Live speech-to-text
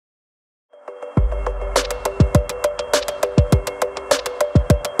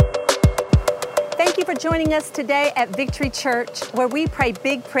for joining us today at Victory Church, where we pray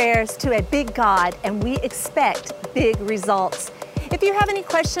big prayers to a big God and we expect big results. If you have any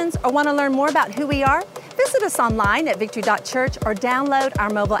questions or want to learn more about who we are, visit us online at victory.church or download our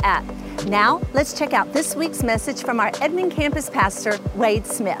mobile app. Now, let's check out this week's message from our Edmond campus pastor, Wade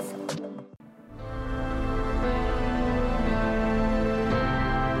Smith.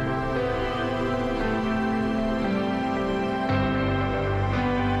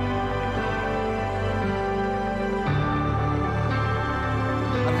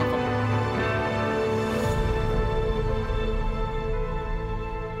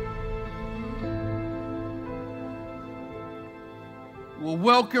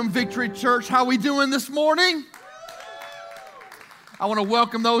 Welcome, Victory Church. How are we doing this morning? I want to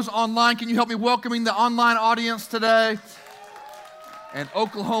welcome those online. Can you help me welcoming the online audience today? And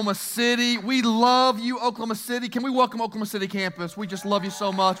Oklahoma City. We love you, Oklahoma City. Can we welcome Oklahoma City campus? We just love you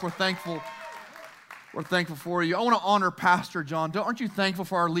so much. We're thankful. We're thankful for you. I want to honor Pastor John. Aren't you thankful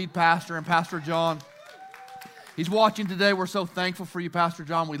for our lead pastor and Pastor John? He's watching today. We're so thankful for you, Pastor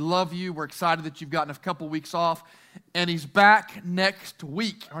John. We love you. We're excited that you've gotten a couple weeks off. And he's back next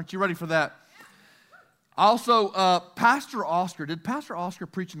week. Aren't you ready for that? Also, Pastor Oscar. Did Pastor Oscar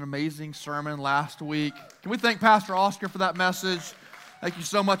preach an amazing sermon last week? Can we thank Pastor Oscar for that message? Thank you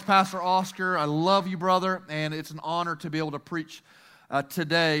so much, Pastor Oscar. I love you, brother, and it's an honor to be able to preach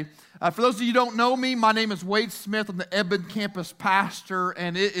today. For those of you who don't know me, my name is Wade Smith. I'm the Edmond campus pastor,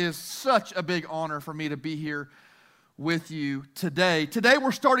 and it is such a big honor for me to be here with you today. Today,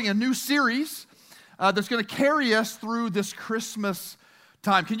 we're starting a new series that's going to carry us through this Christmas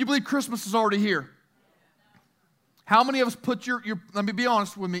time. Can you believe Christmas is already here? How many of us put your let me be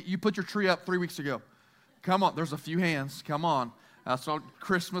honest with me, you put your tree up 3 weeks ago? Come on, there's a few hands. Come on. So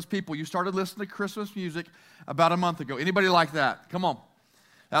Christmas people, you started listening to Christmas music about a month ago. Anybody like that? Come on.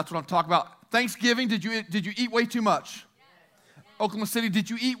 That's what I'm talking about. Thanksgiving, did you eat way too much? Oklahoma City, did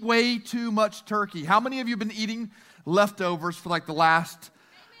you eat way too much turkey? How many of you have been eating leftovers for like the last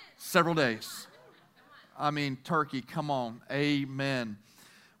several days? I mean, turkey, come on. Amen.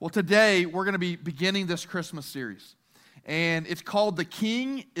 Well, today we're going to be beginning this Christmas series. And it's called The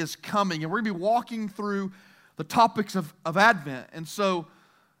King is Coming. And we're going to be walking through the topics of Advent. And so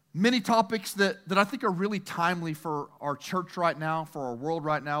many topics that I think are really timely for our church right now, for our world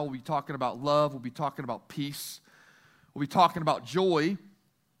right now. We'll be talking about love. We'll be talking about peace. We'll be talking about joy.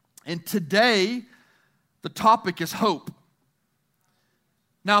 And today, the topic is hope.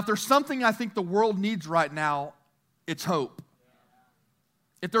 Now, if there's something I think the world needs right now, it's hope.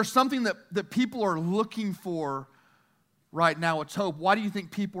 If there's something that people are looking for right now, it's hope. Why do you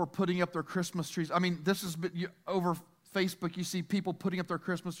think people are putting up their Christmas trees? I mean, this has been over Facebook, you see people putting up their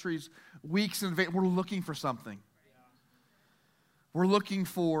Christmas trees weeks in advance. We're looking for something. We're looking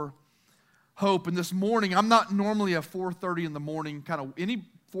for hope. And this morning, I'm not normally a 4:30 in the morning, kind of any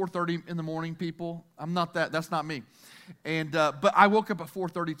 4:30 in the morning people. I'm not that. That's not me. And but I woke up at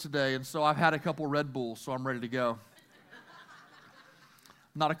 4:30 today, and so I've had a couple Red Bulls, so I'm ready to go.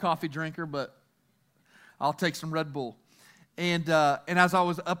 I'm not a coffee drinker, but I'll take some Red Bull. And as I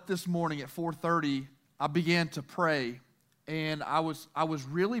was up this morning at 4:30, I began to pray, and I was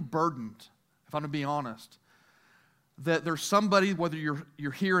really burdened, if I'm to be honest, that there's somebody, whether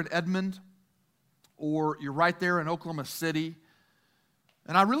you're here in Edmond or you're right there in Oklahoma City,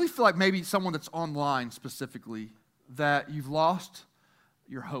 and I really feel like maybe someone that's online specifically, that you've lost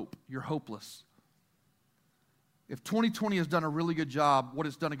your hope. You're hopeless. If 2020 has done a really good job, what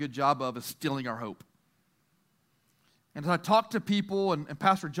it's done a good job of is stealing our hope. And as I talk to people, and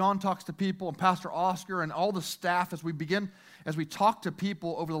Pastor John talks to people, and Pastor Oscar, and all the staff, as we talk to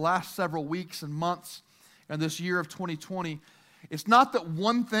people over the last several weeks and months and this year of 2020, it's not that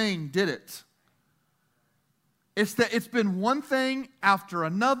one thing did it. It's that it's been one thing after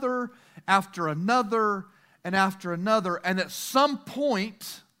another, and after another, and at some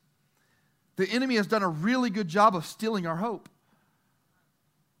point, the enemy has done a really good job of stealing our hope.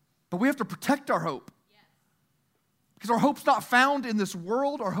 But we have to protect our hope. Because our hope's not found in this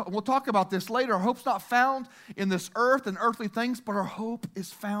world, or we'll talk about this later. Our hope's not found in this earth and earthly things, but our hope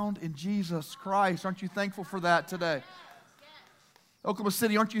is found in Jesus Christ. Aren't you thankful for that today? Oklahoma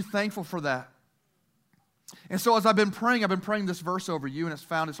City, aren't you thankful for that? And so as I've been praying this verse over you, and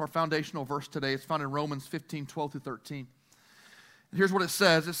it's our foundational verse today. It's found in Romans 15, 12 through 13. And here's what it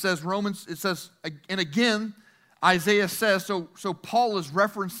says. It says, and again, Isaiah says, so Paul is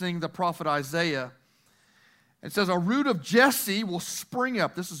referencing the prophet Isaiah. It says, a root of Jesse will spring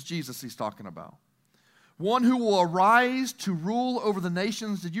up. This is Jesus he's talking about. One who will arise to rule over the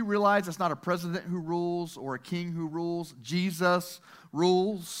nations. Did you realize it's not a president who rules or a king who rules? Jesus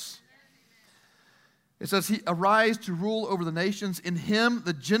rules. It says, he arise to rule over the nations. In him,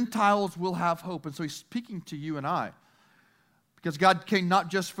 the Gentiles will have hope. And so he's speaking to you and I. Because God came not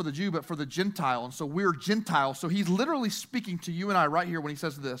just for the Jew, but for the Gentile. And so we're Gentiles. So he's literally speaking to you and I right here when he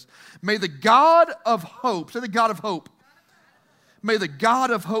says this. May the God of hope, say the God of hope. May the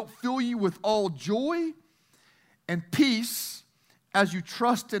God of hope fill you with all joy and peace as you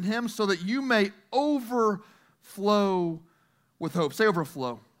trust in him, so that you may overflow with hope. Say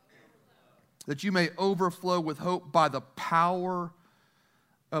overflow. That you may overflow with hope by the power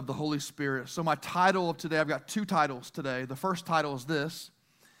of the Holy Spirit. So my title of today, I've got two titles today. The first title is this.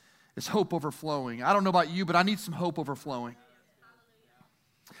 It's hope overflowing. I don't know about you, but I need some hope overflowing.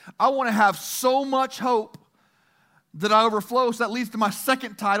 I want to have so much hope that I overflow. So that leads to my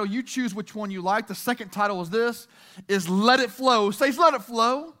second title. You choose which one you like. The second title is this, is Let It Flow. Say, let it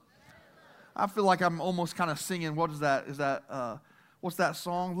flow. I feel like I'm almost kind of singing, what is that? What's that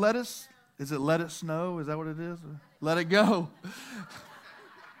song? Is it Let It Snow? Is that what it is? Let it go.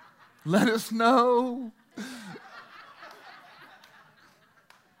 Let it snow.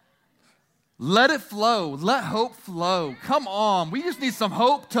 Let it flow. Let hope flow. Come on. We just need some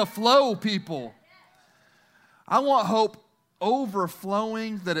hope to flow, people. I want hope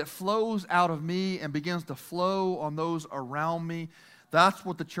overflowing, that it flows out of me and begins to flow on those around me. That's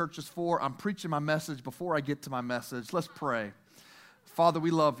what the church is for. I'm preaching my message. Before I get to my message, let's pray. Father,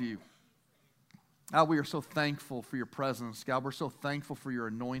 we love you. God, we are so thankful for your presence. God, we're so thankful for your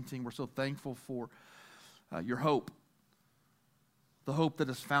anointing. We're so thankful for your hope, the hope that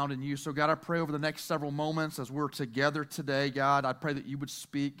is found in you. So, God, I pray over the next several moments as we're together today, God, I pray that you would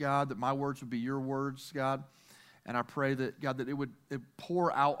speak, God, that my words would be your words, God. And I pray that, God, that it would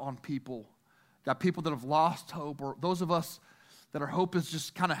pour out on people, God, people that have lost hope, or those of us that our hope is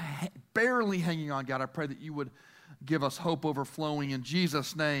just kind of barely hanging on, God. I pray that you would give us hope overflowing in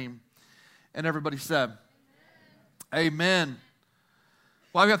Jesus' name. And everybody said, Amen.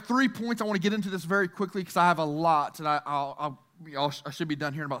 Well, I've got 3 points. I want to get into this very quickly because I have a lot, and I should be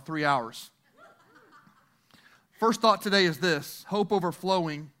done here in about 3 hours. First thought today is this: hope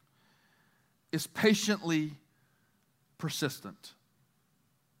overflowing is patiently persistent.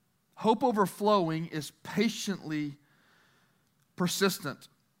 Hope overflowing is patiently persistent.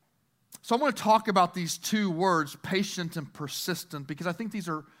 So I want to talk about these two words, patient and persistent, because I think these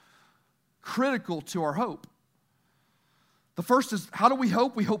are critical to our hope. The first is, how do we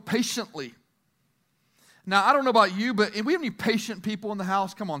hope? We hope patiently. Now, I don't know about you, but we have any patient people in the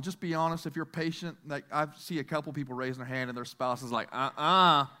house? Come on, just be honest. If you're patient, like I see a couple people raising their hand and their spouse is like,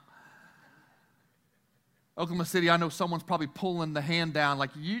 Oklahoma City, I know someone's probably pulling the hand down like,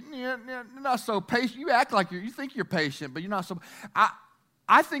 you're not so patient. You act like you think you're patient, but you're not so.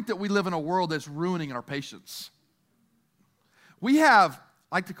 I think that we live in a world that's ruining our patience. We have,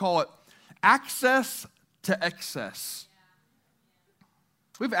 I like to call it, access to excess.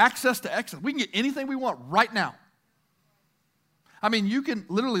 We have access to excess. We can get anything we want right now. I mean, you can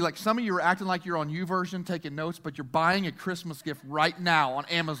literally, like some of you are acting like you're on YouVersion taking notes, but you're buying a Christmas gift right now on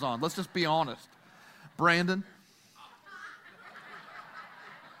Amazon. Let's just be honest. Brandon,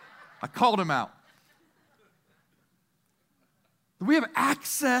 I called him out. We have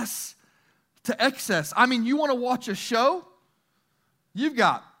access to excess. I mean, you want to watch a show? You've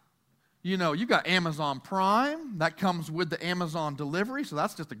got Amazon Prime. That comes with the Amazon delivery, so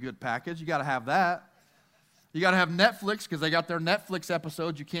that's just a good package. You got to have that. You got to have Netflix because they got their Netflix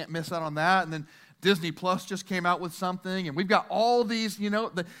episodes. You can't miss out on that. And then Disney Plus just came out with something, and we've got all these,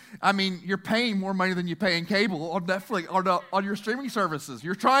 you're paying more money than you pay in cable on Netflix, on your streaming services.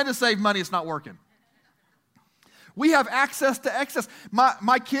 You're trying to save money, it's not working. We have access to excess.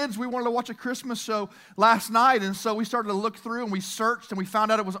 My kids, we wanted to watch a Christmas show last night, and so we started to look through, and we searched, and we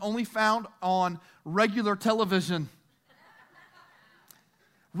found out it was only found on regular television.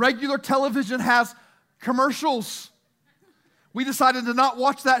 Regular television has commercials. We decided to not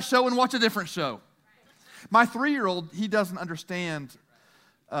watch that show and watch a different show. My 3-year-old, he doesn't understand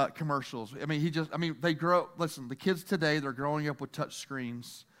commercials. The kids today, they're growing up with touch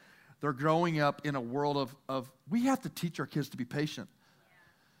screens. They're growing up in a world of we have to teach our kids to be patient.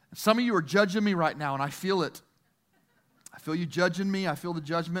 Some of you are judging me right now, and I feel it. I feel you judging me. I feel the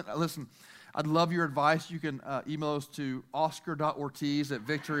judgment. Listen, I'd love your advice. You can email us to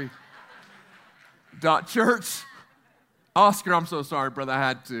oscar.ortiz@victory.church. Oscar, I'm so sorry, brother. I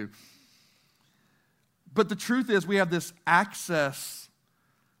had to. But the truth is, we have this access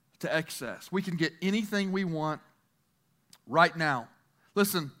to excess. We can get anything we want right now.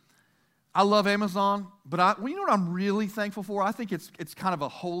 Listen, I love Amazon, but you know what I'm really thankful for? I think it's kind of a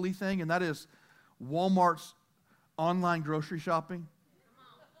holy thing, and that is Walmart's online grocery shopping.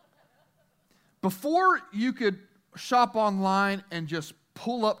 before you could shop online and just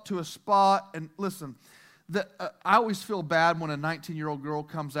pull up to a spot, and listen, I always feel bad when a 19-year-old girl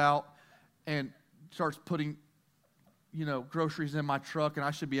comes out and starts putting, groceries in my truck, and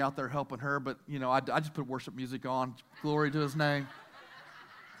I should be out there helping her, but, I just put worship music on. Glory to his name.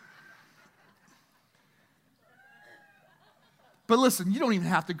 But listen, you don't even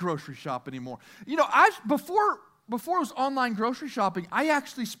have to grocery shop anymore. Before it was online grocery shopping, I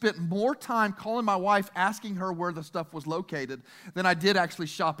actually spent more time calling my wife, asking her where the stuff was located, than I did actually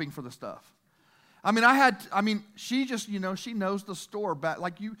shopping for the stuff. She just, she knows the store.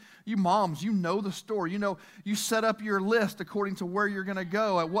 Like you moms, you know the store. You set up your list according to where you're going to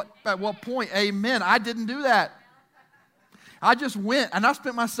go, at what point. Amen. I didn't do that. I just went, and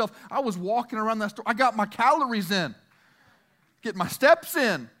I was walking around that store. I got my calories in, get my steps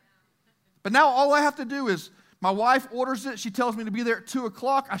in. But now all I have to do is, my wife orders it. She tells me to be there at 2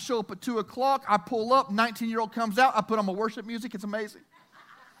 o'clock. I show up at 2 o'clock. I pull up. 19-year-old comes out. I put on my worship music. It's amazing.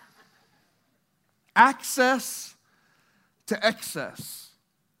 Access to excess.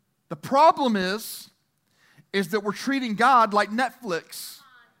 The problem is that we're treating God like Netflix.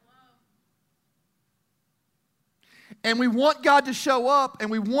 And we want God to show up,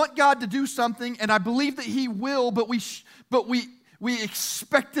 and we want God to do something, and I believe that He will, but we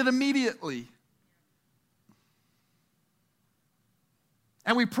expect it immediately.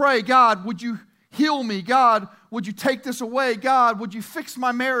 And we pray, God, would you heal me? God, would you take this away? God, would you fix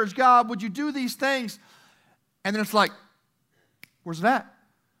my marriage? God, would you do these things? And then it's like, where's that?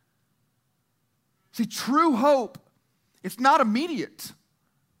 See, true hope, it's not immediate.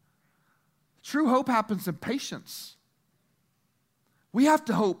 True hope happens in patience. We have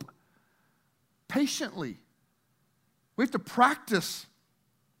to hope patiently. We have to practice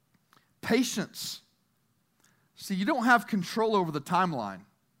patience. See, you don't have control over the timeline.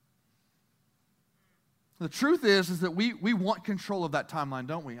 The truth is that we want control of that timeline,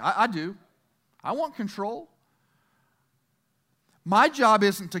 don't we? I do. I want control. My job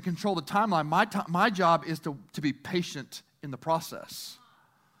isn't to control the timeline. My job is to be patient in the process.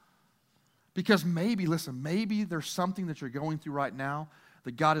 Because maybe there's something that you're going through right now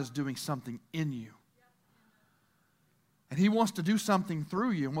that God is doing something in you. And He wants to do something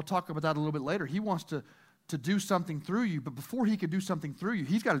through you, and we'll talk about that a little bit later. He wants to do something through you, but before He could do something through you,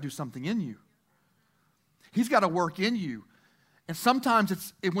 He's got to do something in you. He's got to work in you. And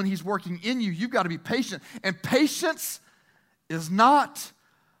sometimes when He's working in you, you've got to be patient. And patience is not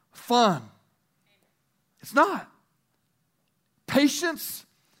fun. It's not. Patience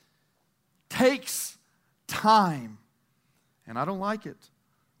takes time, and I don't like it.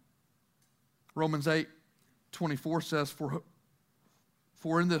 Romans 8:24 says,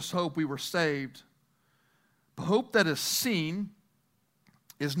 For in this hope we were saved. But hope that is seen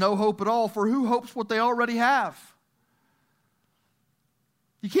is no hope at all, for who hopes what they already have?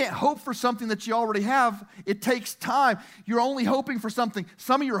 You can't hope for something that you already have. It takes time. You're only hoping for something.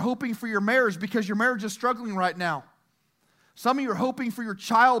 Some of you are hoping for your marriage because your marriage is struggling right now. Some of you are hoping for your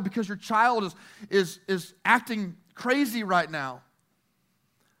child because your child is acting crazy right now.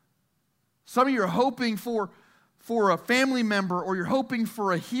 Some of you are hoping for a family member, or you're hoping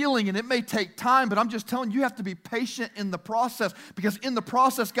for a healing, and it may take time, but I'm just telling you, you have to be patient in the process, because in the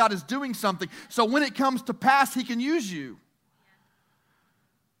process, God is doing something. So when it comes to pass, He can use you.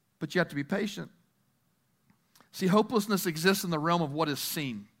 But you have to be patient. See, hopelessness exists in the realm of what is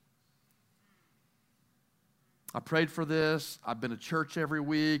seen. I prayed for this. I've been to church every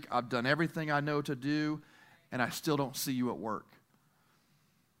week. I've done everything I know to do, and I still don't see you at work.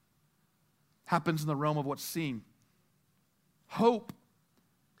 Happens in the realm of what's seen. Hope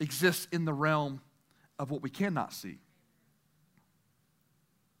exists in the realm of what we cannot see.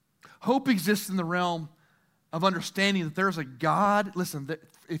 Hope exists in the realm of understanding that there's a God. Listen,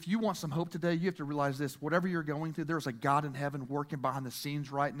 if you want some hope today, you have to realize this. Whatever you're going through, there's a God in heaven working behind the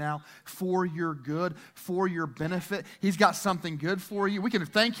scenes right now for your good, for your benefit. He's got something good for you. We can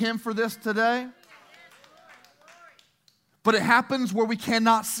thank Him for this today. But it happens where we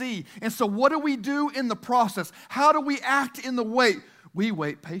cannot see. And so what do we do in the process? How do we act in the wait? We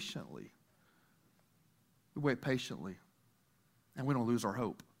wait patiently. We wait patiently. And we don't lose our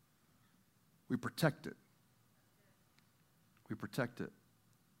hope. We protect it. We protect it.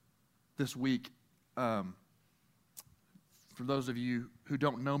 This week, for those of you who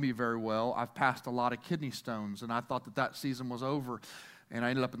don't know me very well, I've passed a lot of kidney stones, and I thought that season was over. And I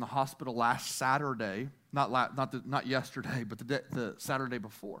ended up in the hospital last Saturday, not yesterday, but the Saturday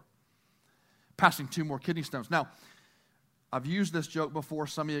before, passing 2 more kidney stones. Now, I've used this joke before.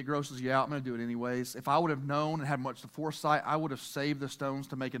 Some of you, it grosses you out. I'm going to do it anyways. If I would have known and had much foresight, I would have saved the stones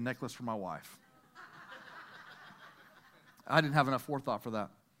to make a necklace for my wife. I didn't have enough forethought for that.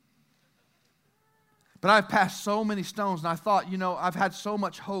 But I've passed so many stones, and I thought, I've had so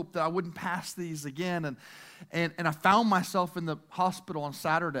much hope that I wouldn't pass these again. And I found myself in the hospital on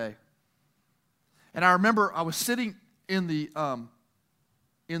Saturday. And I remember I was sitting in the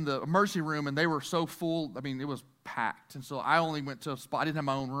emergency room, and they were so full. I mean, it was packed. And so I only went to a spot. I didn't have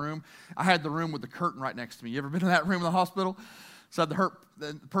my own room. I had the room with the curtain right next to me. You ever been in that room in the hospital? So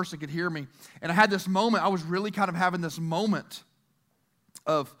the person could hear me. And I had this moment. I was really kind of having this moment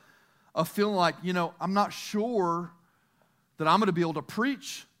of feeling like, I'm not sure that I'm going to be able to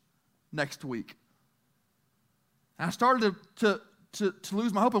preach next week. And I started to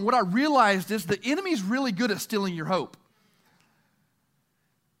lose my hope. And what I realized is the enemy's really good at stealing your hope.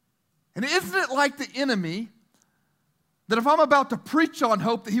 And isn't it like the enemy that if I'm about to preach on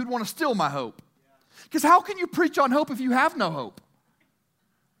hope, that he would want to steal my hope? Because how can you preach on hope if you have no hope?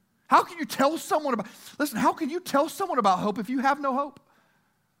 How can you tell someone about, how can you tell someone about hope if you have no hope?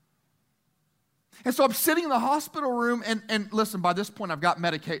 And so I'm sitting in the hospital room, and listen, by this point, I've got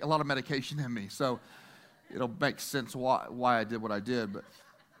a lot of medication in me, so it'll make sense why I did what I did. But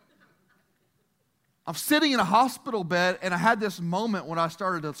I'm sitting in a hospital bed, and I had this moment when I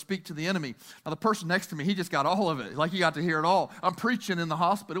started to speak to the enemy. Now, the person next to me, he just got all of it, like he got to hear it all. I'm preaching in the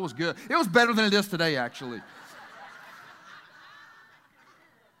hospital. It was good. It was better than it is today, actually.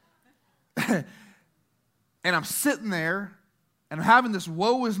 And I'm sitting there, and I'm having this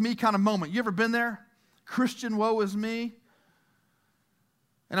woe is me kind of moment. You ever been there? Christian woe is me.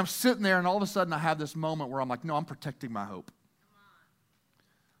 And I'm sitting there, and all of a sudden I have this moment where I'm like, no, I'm protecting my hope.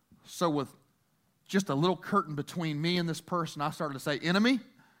 So with just a little curtain between me and this person, I started to say, enemy,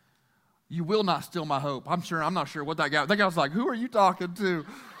 you will not steal my hope. I'm not sure what that guy was like, who are you talking to?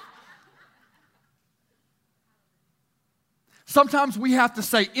 Sometimes we have to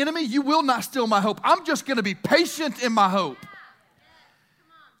say, enemy, you will not steal my hope. I'm just going to be patient in my hope.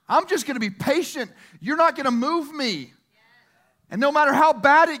 I'm just going to be patient. You're not going to move me. And no matter how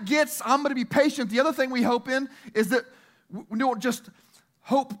bad it gets, I'm going to be patient. The other thing we hope in is that we don't just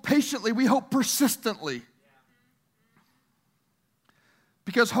hope patiently, we hope persistently.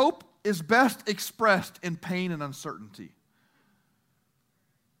 Because hope is best expressed in pain and uncertainty.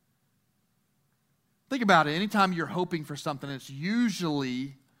 Think about it. Anytime you're hoping for something, it's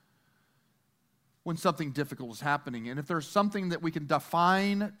usually when something difficult is happening. And if there's something that we can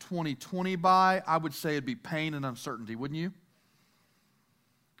define 2020 by, I would say it'd be pain and uncertainty, wouldn't you?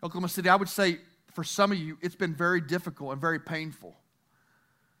 Oklahoma City, I would say for some of you, it's been very difficult and very painful.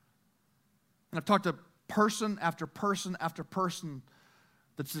 And I've talked to person after person after person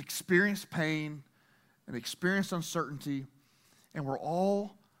that's experienced pain and experienced uncertainty, and we're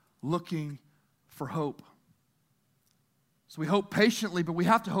all looking for hope. So we hope patiently, but we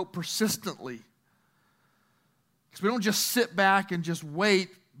have to hope persistently. Because we don't just sit back and just wait,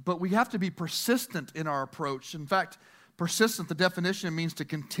 but we have to be persistent in our approach. In fact, persistent, the definition means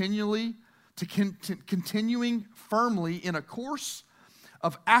continuing firmly in a course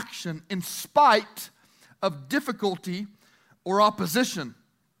of action in spite of difficulty or opposition.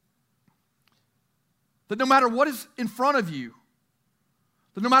 That no matter what is in front of you,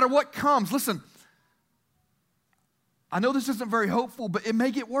 that no matter what comes, listen, I know this isn't very hopeful, but it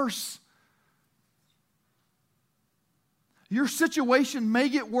may get worse. Your situation may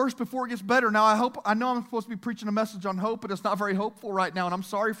get worse before it gets better. Now, I know I'm supposed to be preaching a message on hope, but it's not very hopeful right now, and I'm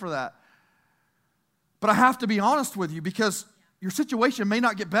sorry for that. But I have to be honest with you because your situation may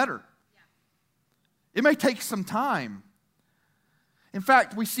not get better. It may take some time. In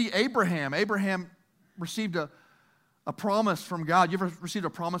fact, we see Abraham. Abraham received a promise from God. You ever received a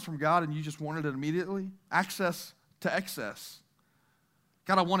promise from God and you just wanted it immediately? Access to excess.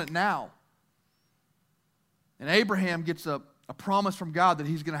 God, I want it now. And Abraham gets a promise from God that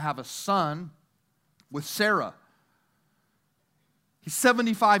he's going to have a son with Sarah. He's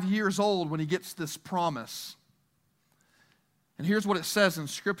 75 years old when he gets this promise. And here's what it says in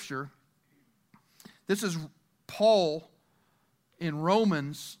Scripture. This is Paul in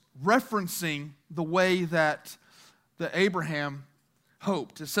Romans referencing the way that Abraham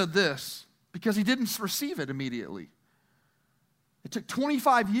hoped. It said this, because he didn't receive it immediately. It took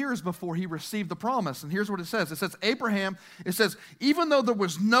 25 years before he received the promise. And here's what it says. It says, even though there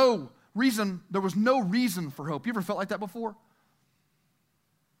was no reason for hope. You ever felt like that before?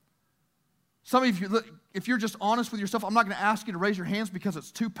 Some of you, if you're just honest with yourself, I'm not going to ask you to raise your hands because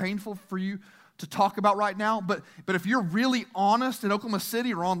it's too painful for you to talk about right now. But if you're really honest in Oklahoma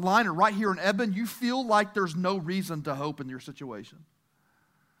City or online or right here in Eben, you feel like there's no reason to hope in your situation.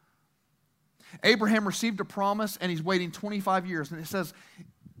 Abraham received a promise and he's waiting 25 years. And it says,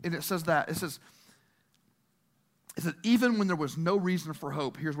 is that even when there was no reason for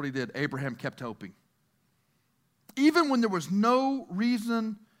hope, here's what he did. Abraham kept hoping. Even when there was no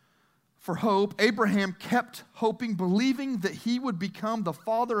reason for hope, Abraham kept hoping, believing that he would become the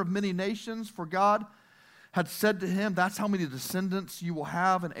father of many nations, for God had said to him, that's how many descendants you will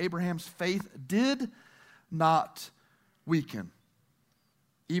have. And Abraham's faith did not weaken.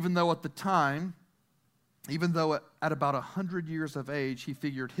 Even though at the time, even though at about 100 years of age, he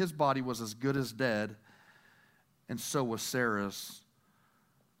figured his body was as good as dead, and so was Sarah's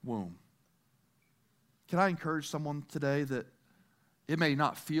womb. Can I encourage someone today that it may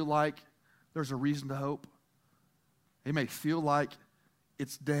not feel like there's a reason to hope? It may feel like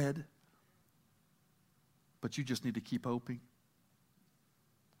it's dead, but you just need to keep hoping.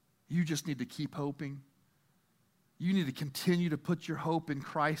 You just need to keep hoping. You need to continue to put your hope in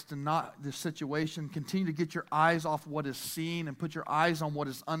Christ and not this situation. Continue to get your eyes off what is seen and put your eyes on what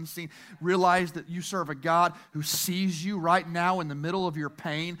is unseen. Realize that you serve a God who sees you right now in the middle of your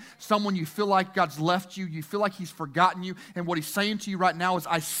pain. Someone you feel like God's left you. You feel like He's forgotten you. And what He's saying to you right now is,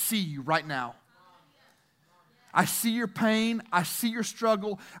 I see you right now. I see your pain. I see your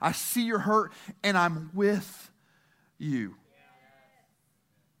struggle. I see your hurt. And I'm with you.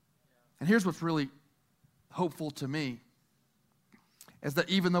 And here's what's really hopeful to me, is that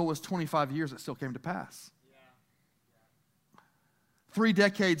even though it was 25 years, it still came to pass. 3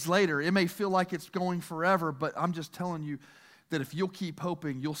 decades later, it may feel like it's going forever, but I'm just telling you that if you'll keep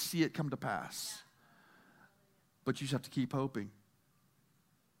hoping, you'll see it come to pass. But you just have to keep hoping.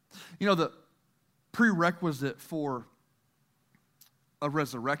 You know, the prerequisite for a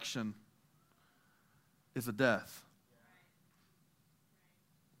resurrection is a death.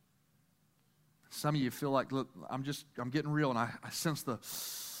 Some of you feel like, look, I'm getting real, and I sense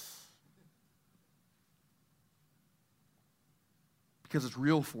because it's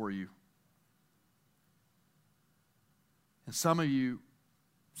real for you. And some of you,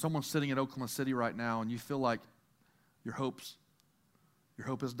 someone's sitting in Oklahoma City right now, and you feel like your hope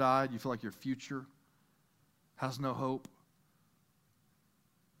has died. You feel like your future has no hope.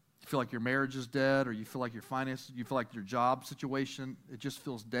 You feel like your marriage is dead, or you feel like your finances, you feel like your job situation, it just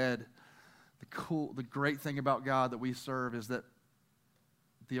feels dead. The great thing about God that we serve is that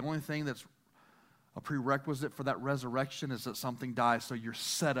the only thing that's a prerequisite for that resurrection is that something dies, so you're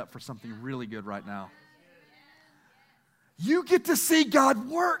set up for something really good right now. You get to see God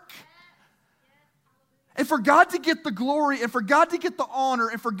work. And for God to get the glory, and for God to get the honor,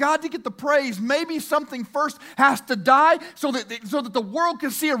 and for God to get the praise, maybe something first has to die so that the world can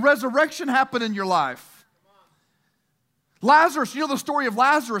see a resurrection happen in your life. Lazarus, you know the story of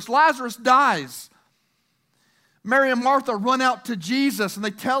Lazarus. Lazarus dies. Mary and Martha run out to Jesus, and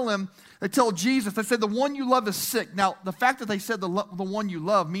they tell Jesus, they said, the one you love is sick. Now, the fact that they said the one you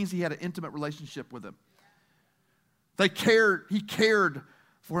love means he had an intimate relationship with him. He cared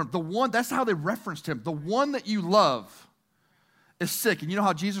for him. That's how they referenced him. The one that you love is sick. And you know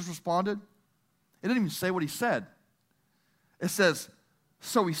how Jesus responded? It didn't even say what he said. It says,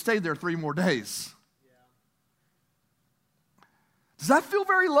 so he stayed there 3 more days. Does that feel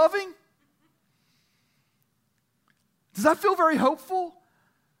very loving? Does that feel very hopeful?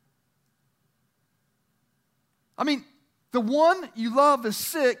 I mean, the one you love is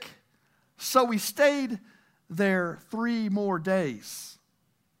sick, so he stayed there 3 more days.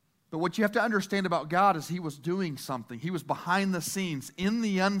 But what you have to understand about God is he was doing something. He was behind the scenes, in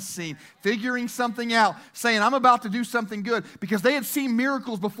the unseen, figuring something out, saying, I'm about to do something good. Because they had seen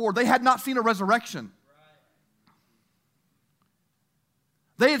miracles before. They had not seen a resurrection.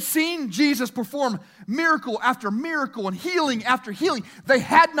 They had seen Jesus perform miracle after miracle and healing after healing. They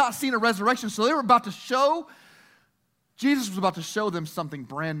had not seen a resurrection, so they were about to show, Jesus was about to show them something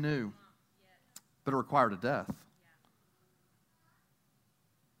brand new, but it required a death.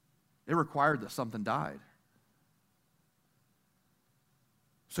 It required that something died.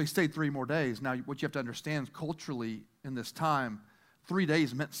 So he stayed 3 more days. Now, what you have to understand is culturally in this time, 3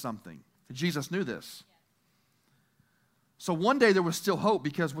 days meant something. Jesus knew this. So one day there was still hope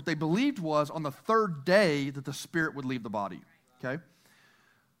because what they believed was on the 3rd day that the spirit would leave the body. Okay?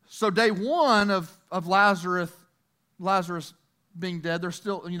 So day 1 of Lazarus being dead, there's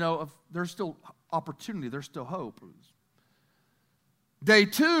still, there's still opportunity, there's still hope. Day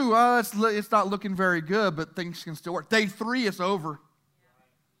 2, it's not looking very good, but things can still work. Day 3, it's over.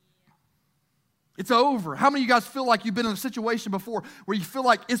 It's over. How many of you guys feel like you've been in a situation before where you feel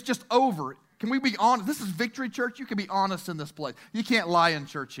like it's just over? Can we be honest? This is Victory Church. You can be honest in this place. You can't lie in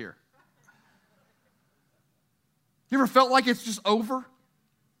church here. You ever felt like it's just over?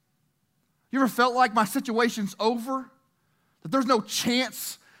 You ever felt like my situation's over? That there's no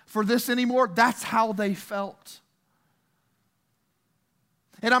chance for this anymore? That's how they felt.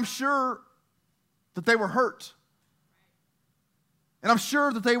 And I'm sure that they were hurt. And I'm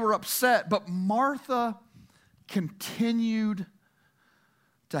sure that they were upset. But Martha continued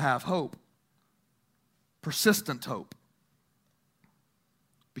to have hope. Persistent hope.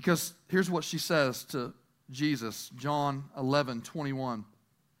 Because here's what she says to Jesus, John 11:21.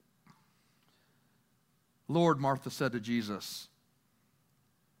 Lord, Martha said to Jesus,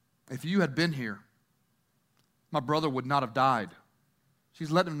 if you had been here, my brother would not have died.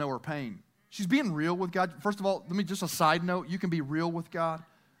 She's letting him know her pain. She's being real with God. First of all, let me just a side note. You can be real with God.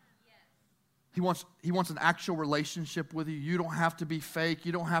 He wants an actual relationship with you. You don't have to be fake.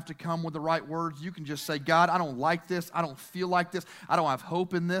 You don't have to come with the right words. You can just say, God, I don't like this. I don't feel like this. I don't have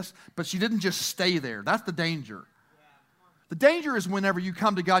hope in this. But she didn't just stay there. That's the danger. The danger is whenever you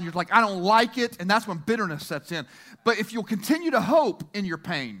come to God and you're like, I don't like it, and that's when bitterness sets in. But if you'll continue to hope in your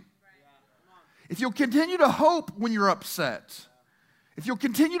pain, if you'll continue to hope when you're upset, if you'll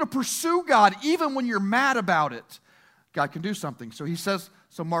continue to pursue God even when you're mad about it, God can do something.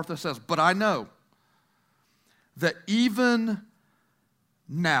 So Martha says, but I know that even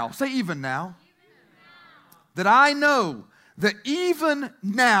now, say even now, that I know that even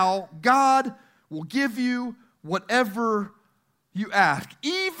now God will give you whatever you ask.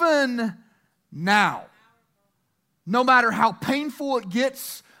 Even now. No matter how painful it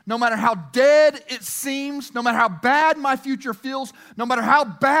gets, no matter how dead it seems, no matter how bad my future feels, no matter how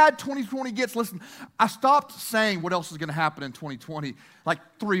bad 2020 gets, listen, I stopped saying what else is going to happen in 2020 like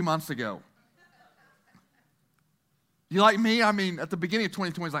 3 months ago. You like me? I mean, at the beginning of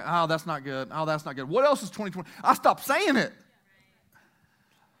 2020, it's like, oh, that's not good. Oh, that's not good. What else is 2020? I stopped saying it.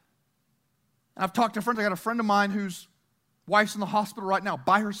 And I've talked to friends. I got a friend of mine whose wife's in the hospital right now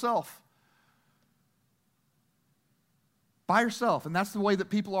by herself. By herself. And that's the way that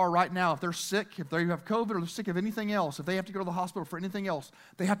people are right now. If they're sick, if they have COVID or they're sick of anything else, if they have to go to the hospital for anything else,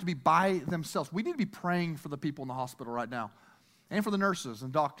 they have to be by themselves. We need to be praying for the people in the hospital right now and for the nurses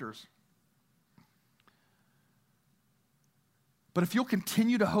and doctors. But if you'll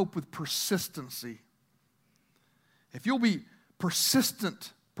continue to hope with persistency, if you'll be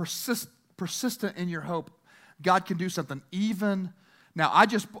persistent in your hope, God can do something even now. I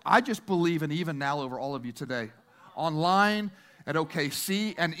just believe in even now over all of you today. Online, at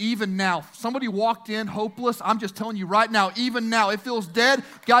OKC, and even now. If somebody walked in hopeless, I'm just telling you right now, even now, it feels dead,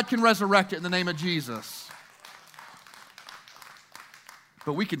 God can resurrect it in the name of Jesus.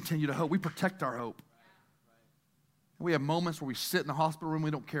 But we continue to hope. We protect our hope. We have moments where we sit in the hospital room, we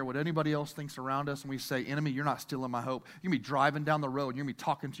don't care what anybody else thinks around us, and we say, enemy, you're not stealing my hope. You're going to be driving down the road, and you're going to be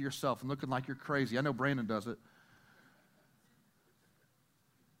talking to yourself and looking like you're crazy. I know Brandon does it.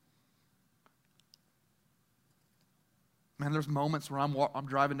 Man, there's moments where I'm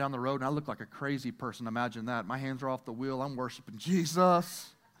driving down the road and I look like a crazy person. Imagine that. My hands are off the wheel. I'm worshiping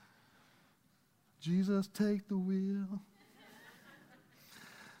Jesus. Jesus, take the wheel.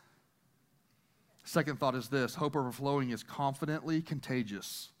 Second thought is this. Hope overflowing is confidently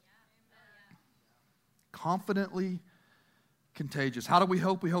contagious. Confidently contagious. How do we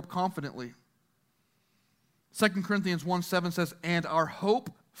hope? We hope confidently. 2 Corinthians 1:7 says, and our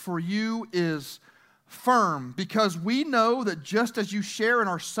hope for you is firm, because we know that just as you share in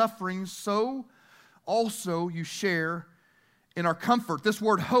our sufferings, so also you share in our comfort. This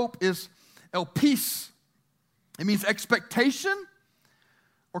word hope is elpis. It means expectation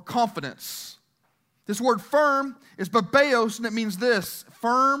or confidence. This word firm is babeos, and it means this: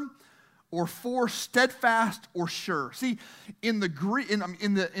 firm or for, steadfast or sure. See, in the Greek, in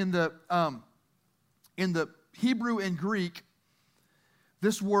the Hebrew and Greek,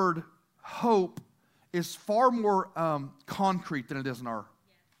 this word hope is far more concrete than it is in our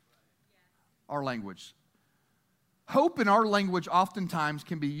language. Hope in our language oftentimes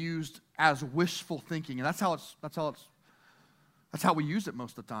can be used as wishful thinking, and that's how we use it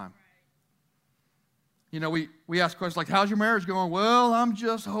most of the time. You know, we ask questions like, how's your marriage going? Well, I'm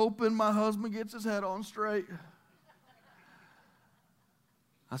just hoping my husband gets his head on straight.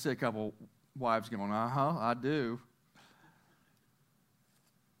 I see a couple wives going, I do.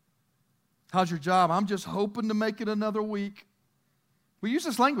 How's your job? I'm just hoping to make it another week. We use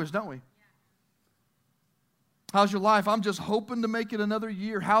this language, don't we? How's your life? I'm just hoping to make it another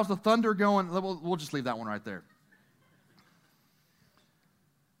year. How's the thunder going? We'll just leave that one right there.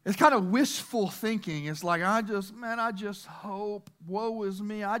 It's kind of wishful thinking. It's like, I just hope, woe is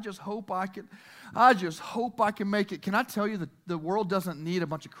me. I just hope I can make it. Can I tell you that the world doesn't need a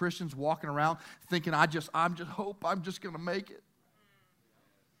bunch of Christians walking around thinking, I just hope I'm just going to make it.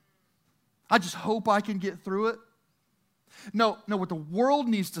 I just hope I can get through it. No, what the world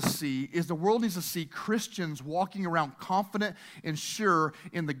needs to see is the world needs to see Christians walking around confident and sure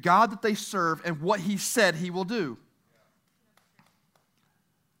in the God that they serve and what He said He will do.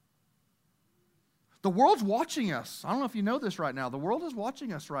 The world's watching us. I don't know if you know this right now. The world is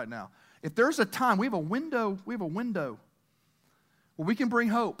watching us right now. If there's a time, we have a window where we can bring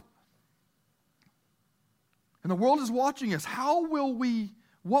hope. And the world is watching us. What will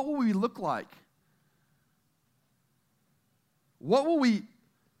we look like? What will we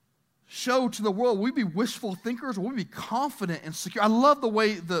show to the world? Will we be wishful thinkers, or will we be confident and secure? I love the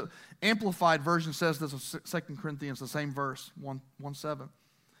way the Amplified Version says this of 2 Corinthians, the same verse, 1:7.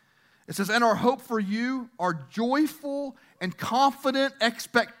 It says, and our hope for you, our joyful and confident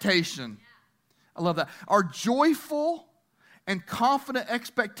expectation. I love that. Our joyful and confident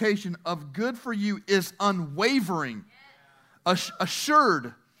expectation of good for you is unwavering,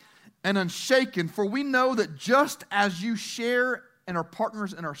 assured, and unshaken. For we know that just as you share and are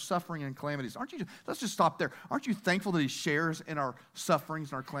partners in our suffering and calamities. Let's just stop there. Aren't you thankful that He shares in our sufferings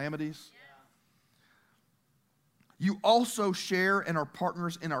and our calamities? You also share and are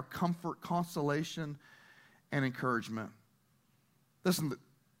partners in our comfort, consolation, and encouragement. Listen,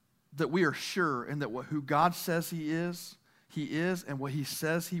 that we are sure and that who God says He is, and what He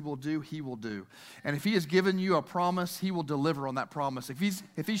says He will do, He will do. And if He has given you a promise, He will deliver on that promise. If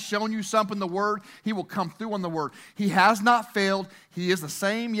He's shown you something in the Word, He will come through on the Word. He has not failed. He is the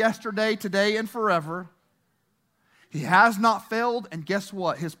same yesterday, today, and forever. He has not failed, and guess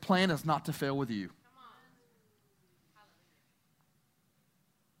what? His plan is not to fail with you.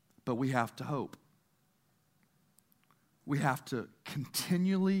 But we have to hope. We have to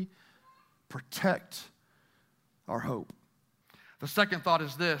continually protect our hope. The second thought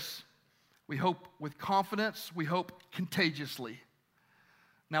is this: we hope with confidence, we hope contagiously.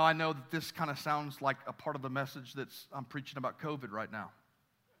 Now, I know that this kind of sounds like a part of the message I'm preaching about COVID right now.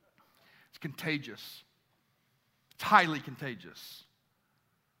 It's contagious. It's highly contagious.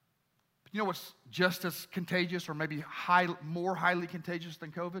 But you know what's just as contagious, or maybe more highly contagious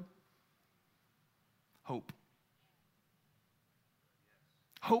than COVID? Hope.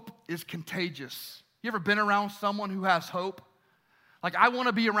 Hope is contagious. You ever been around someone who has hope? Like, I want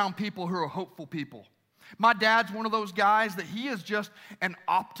to be around people who are hopeful people. My dad's one of those guys that he is just an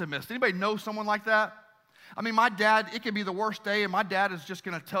optimist. Anybody know someone like that? I mean, my dad, it can be the worst day, and my dad is just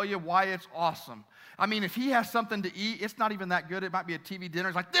going to tell you why it's awesome. I mean, if he has something to eat, it's not even that good. It might be a TV dinner.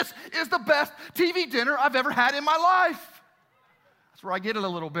 It's like, this is the best TV dinner I've ever had in my life. That's where I get it a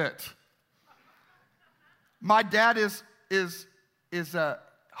little bit. My dad is a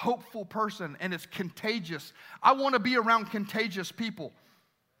hopeful person, and it's contagious. I want to be around contagious people.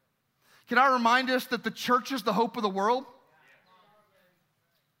 Can I remind us that the church is the hope of the world?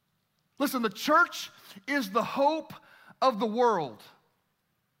 Listen, the church is the hope of the world.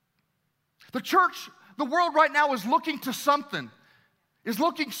 The church, the world right now is looking to something, is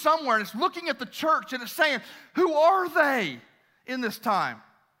looking somewhere, and it's looking at the church, and it's saying, who are they in this time?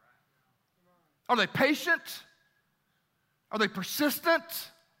 Are they patient? Are they persistent?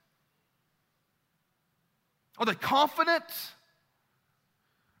 Are they confident?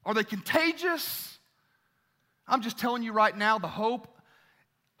 Are they contagious? I'm just telling you right now, the hope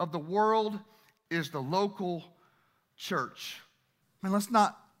of the world is the local church. Man, let's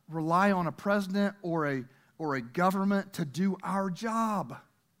not rely on a president or a government to do our job.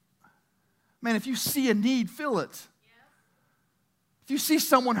 Man, if you see a need, fill it. If you see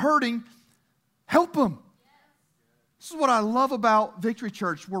someone hurting, help them. This is what I love about Victory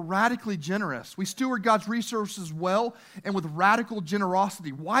Church. We're radically generous. We steward God's resources well and with radical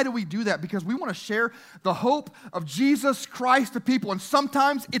generosity. Why do we do that? Because we want to share the hope of Jesus Christ to people. And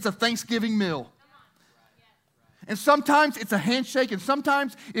sometimes it's a Thanksgiving meal. And sometimes it's a handshake. And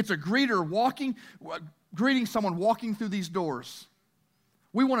sometimes it's a greeting someone walking through these doors.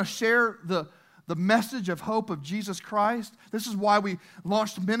 We want to share the message of hope of Jesus Christ. This is why we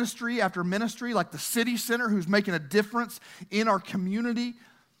launched ministry after ministry, like the City Center, who's making a difference in our community,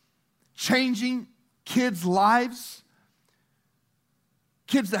 changing kids' lives.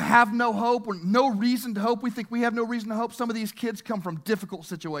 Kids that have no hope or no reason to hope. We think we have no reason to hope. Some of these kids come from difficult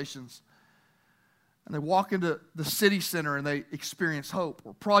situations. And they walk into the City Center and they experience hope.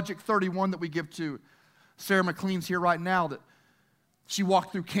 Or Project 31 that we give to. Sarah McLean's here right now, that she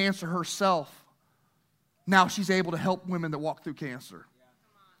walked through cancer herself. Now she's able to help women that walk through cancer.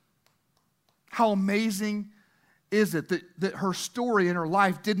 How amazing is it that her story in her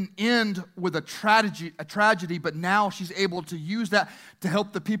life didn't end with a tragedy, but now she's able to use that to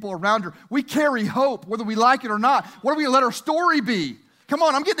help the people around her. We carry hope, whether we like it or not. What are we going to let our story be? Come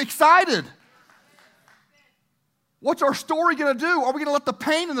on, I'm getting excited. What's our story going to do? Are we going to let the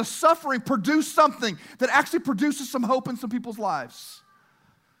pain and the suffering produce something that actually produces some hope in some people's lives?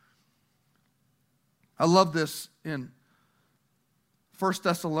 I love this in 1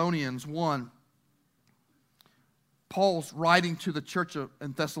 Thessalonians 1. Paul's writing to the church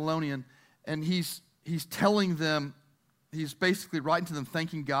in Thessalonian, and he's telling them, he's basically writing to them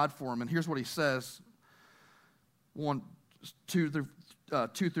thanking God for them. And here's what he says, 2 through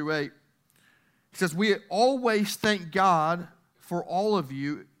 8. He says, we always thank God for all of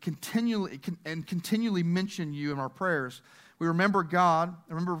you, continually mention you in our prayers. We remember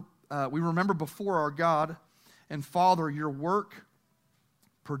before our God and Father your work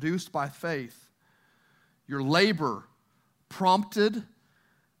produced by faith, your labor prompted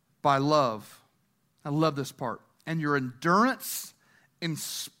by love. I love this part. And your endurance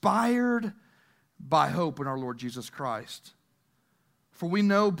inspired by hope in our Lord Jesus Christ. For we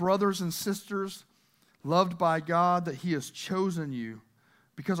know, brothers and sisters, loved by God, that He has chosen you,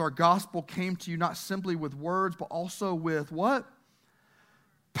 because our gospel came to you not simply with words, but also with what?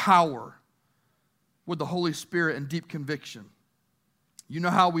 Power, with the Holy Spirit and deep conviction. You know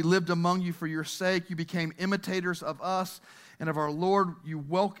how we lived among you for your sake. You became imitators of us and of our Lord.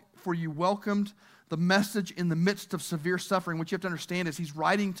 For you welcomed the message in the midst of severe suffering. What you have to understand is he's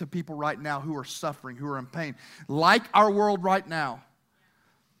writing to people right now who are suffering, who are in pain, like our world right now.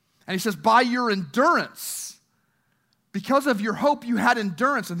 And he says, by your endurance, because of your hope, you had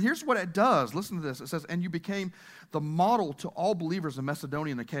endurance. And here's what it does. Listen to this. It says, and you became the model to all believers in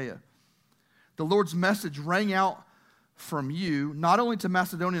Macedonia and Achaia. The Lord's message rang out from you, not only to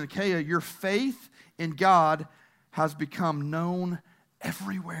Macedonia and Achaia, your faith in God has become known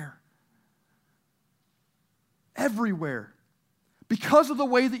everywhere. Everywhere. Because of the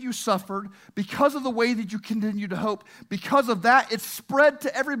way that you suffered, because of the way that you continue to hope, because of that, it's spread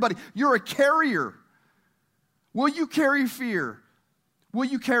to everybody. You're a carrier. Will you carry fear? Will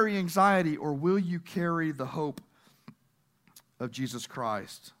you carry anxiety? Or will you carry the hope of Jesus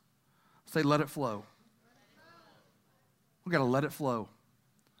Christ? Say, let it flow. We've got to let it flow.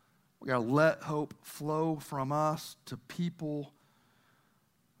 We've got to let hope flow from us to people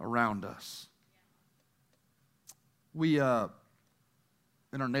around us.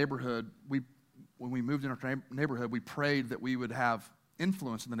 In our neighborhood, when we moved in our neighborhood, we prayed that we would have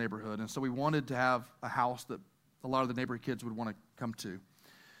influence in the neighborhood. And so we wanted to have a house that a lot of the neighborhood kids would want to come to.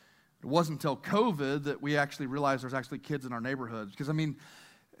 It wasn't until COVID that we actually realized there's actually kids in our neighborhoods. Because,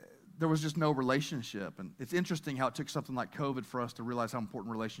 there was just no relationship. And it's interesting how it took something like COVID for us to realize how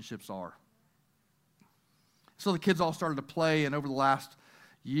important relationships are. So the kids all started to play, and over the last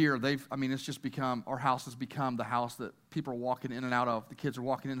year, it's just become, our house has become the house that people are walking in and out of. The kids are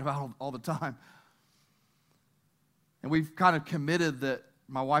walking in and out all the time. And we've kind of committed that,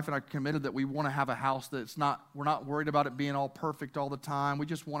 my wife and I committed that we want to have a house we're not worried about it being all perfect all the time. We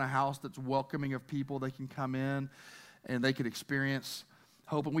just want a house that's welcoming of people. They can come in and they can experience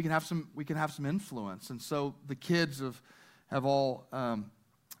hope, and we can have some influence. And so the kids have all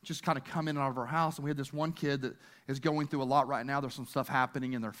just kind of come in and out of our house. And we had this one kid that is going through a lot right now. There's some stuff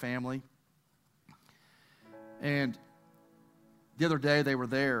happening in their family. And the other day they were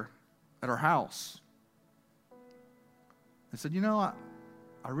there at our house. They said, I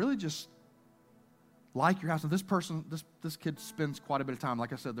really just like your house. And this kid spends quite a bit of time.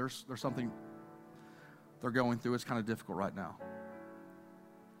 Like I said, there's something they're going through. It's kind of difficult right now.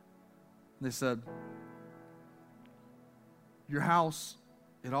 And they said, your house,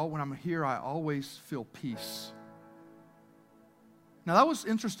 when I'm here, I always feel peace. Now, that was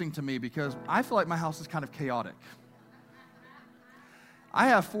interesting to me because I feel like my house is kind of chaotic. I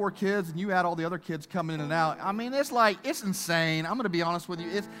have 4 kids, and you add all the other kids coming in and out. It's insane. I'm going to be honest with you.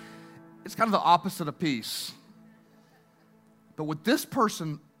 It's kind of the opposite of peace. But what this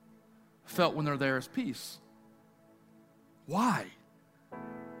person felt when they're there is peace. Why?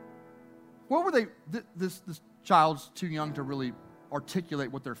 What were they? This child's too young to really articulate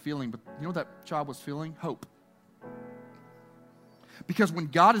what they're feeling, but you know what that child was feeling? Hope. Because when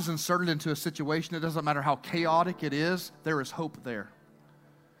God is inserted into a situation, it doesn't matter how chaotic it is, there is hope there.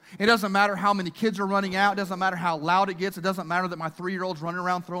 It doesn't matter how many kids are running out. It doesn't matter how loud it gets. It doesn't matter that my 3-year-old's running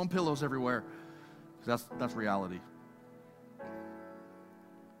around throwing pillows everywhere. That's reality.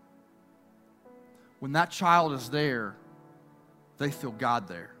 When that child is there, they feel God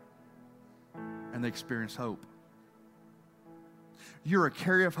there. And they experience hope. You're a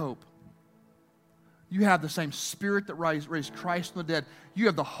carrier of hope. You have the same Spirit that raised Christ from the dead. You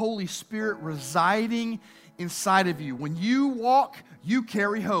have the Holy Spirit residing inside of you. When you walk, you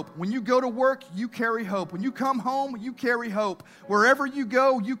carry hope. When you go to work, you carry hope. When you come home, you carry hope. Wherever you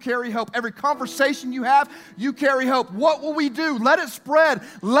go, you carry hope. Every conversation you have, you carry hope. What will we do? Let it spread.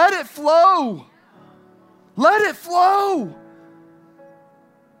 Let it flow. Let it flow.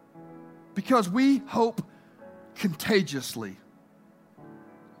 Because we hope contagiously.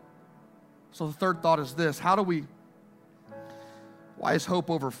 So the third thought is this: why is hope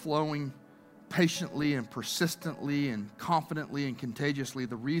overflowing patiently and persistently and confidently and contagiously?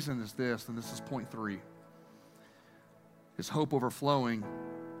 The reason is this, and this is point 3, is hope overflowing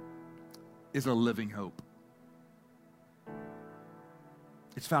is a living hope.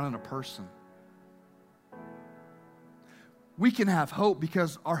 It's found in a person. We can have hope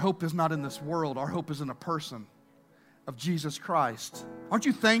because our hope is not in this world. Our hope is in a person of Jesus Christ. Aren't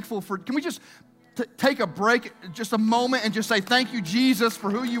you thankful for, can we just take a break, just a moment, and just say, thank you, Jesus,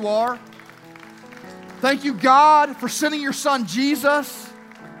 for who you are. Thank you, God, for sending your son, Jesus,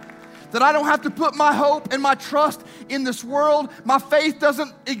 that I don't have to put my hope and my trust in this world. My faith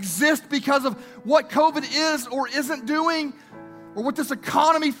doesn't exist because of what COVID is or isn't doing, or what this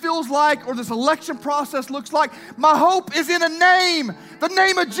economy feels like, or this election process looks like. My hope is in a name, the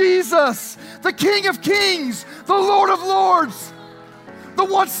name of Jesus, the King of Kings, the Lord of Lords, the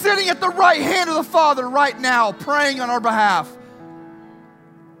one sitting at the right hand of the Father right now, praying on our behalf.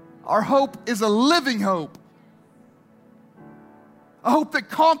 Our hope is a living hope. A hope that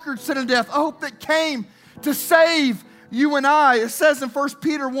conquered sin and death. A hope that came to save you and I. It says in 1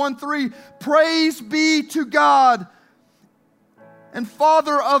 Peter 1:3, praise be to God and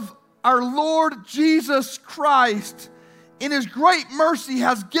Father of our Lord Jesus Christ. In His great mercy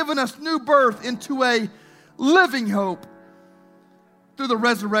has given us new birth into a living hope through the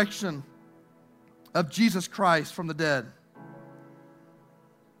resurrection of Jesus Christ from the dead.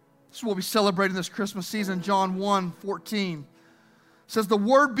 This is what we celebrate in this Christmas season. John 1:14 says, the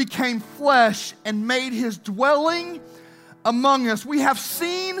Word became flesh and made His dwelling among us. We have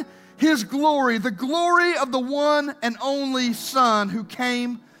seen His glory, the glory of the one and only Son who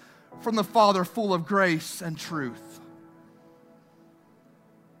came from the Father, full of grace and truth.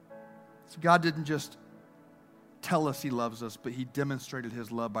 So God didn't just tell us He loves us, but He demonstrated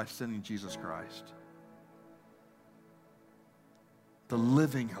His love by sending Jesus Christ. The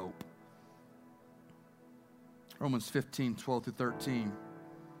living hope. Romans 15:12-13.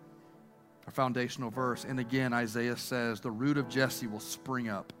 Our foundational verse. And again, Isaiah says, the root of Jesse will spring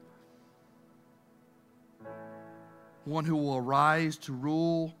up. One who will arise to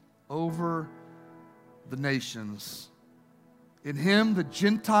rule over the nations. In Him, the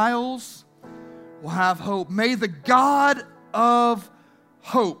Gentiles will have hope. May the God of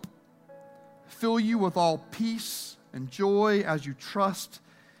hope fill you with all peace and joy as you trust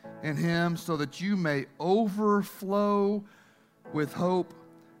in Him, so that you may overflow with hope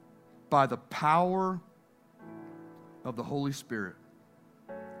by the power of the Holy Spirit.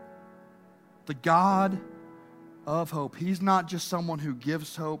 The God of hope. He's not just someone who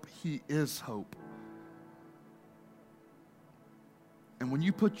gives hope, He is hope. And when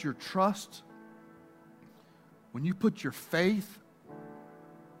you put your trust, when you put your faith,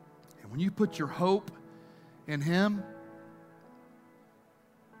 and when you put your hope in Him,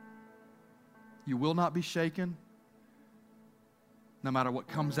 you will not be shaken no matter what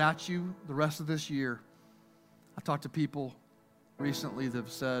comes at you the rest of this year. I talked to people recently that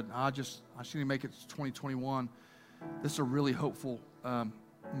have said, I just need to make it to 2021. This is a really hopeful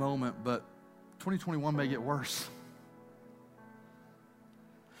moment, but 2021 may get worse.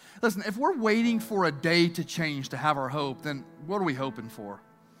 Listen, if we're waiting for a day to change to have our hope, then what are we hoping for?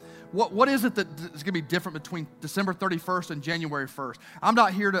 What is it that is going to be different between December 31st and January 1st? I'm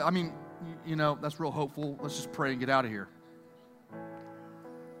not here to, that's real hopeful. Let's just pray and get out of here.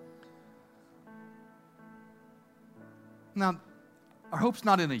 Now, our hope's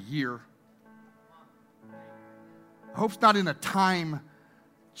not in a year. Our hope's not in a time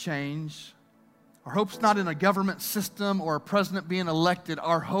change. Our hope's not in a government system or a president being elected.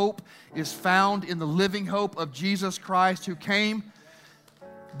 Our hope is found in the living hope of Jesus Christ, who came,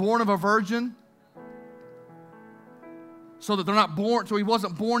 born of a virgin, so that they're not born, so He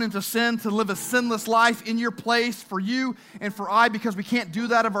wasn't born into sin to live a sinless life in your place for you and for I, because we can't do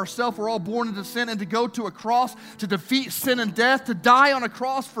that of ourselves. We're all born into sin, and to go to a cross to defeat sin and death, to die on a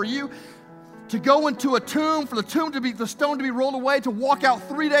cross for you, to go into a tomb, for the stone to be rolled away, to walk out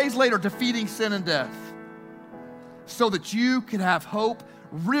 3 days later defeating sin and death, so that you can have hope,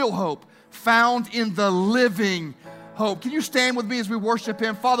 real hope, found in the living hope. Can you stand with me as we worship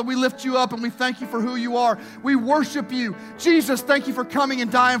him? Father, we lift you up and we thank you for who you are. We worship you. Jesus, thank you for coming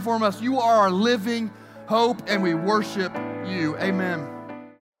and dying for us. You are our living hope, and we worship you. Amen.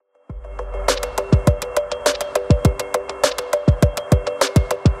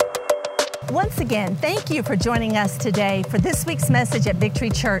 Once again, thank you for joining us today for this week's message at Victory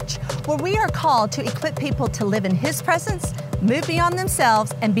Church, where we are called to equip people to live in His presence, move beyond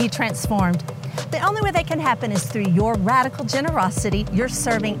themselves, and be transformed. The only way that can happen is through your radical generosity, your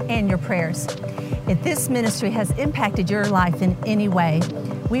serving, and your prayers. If this ministry has impacted your life in any way,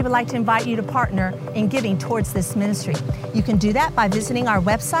 we would like to invite you to partner in giving towards this ministry. You can do that by visiting our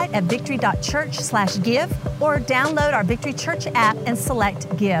website at victory.church/give or download our Victory Church app and select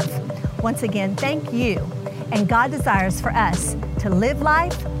Give. Once again, thank you. And God desires for us to live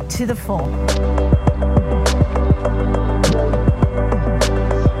life to the full.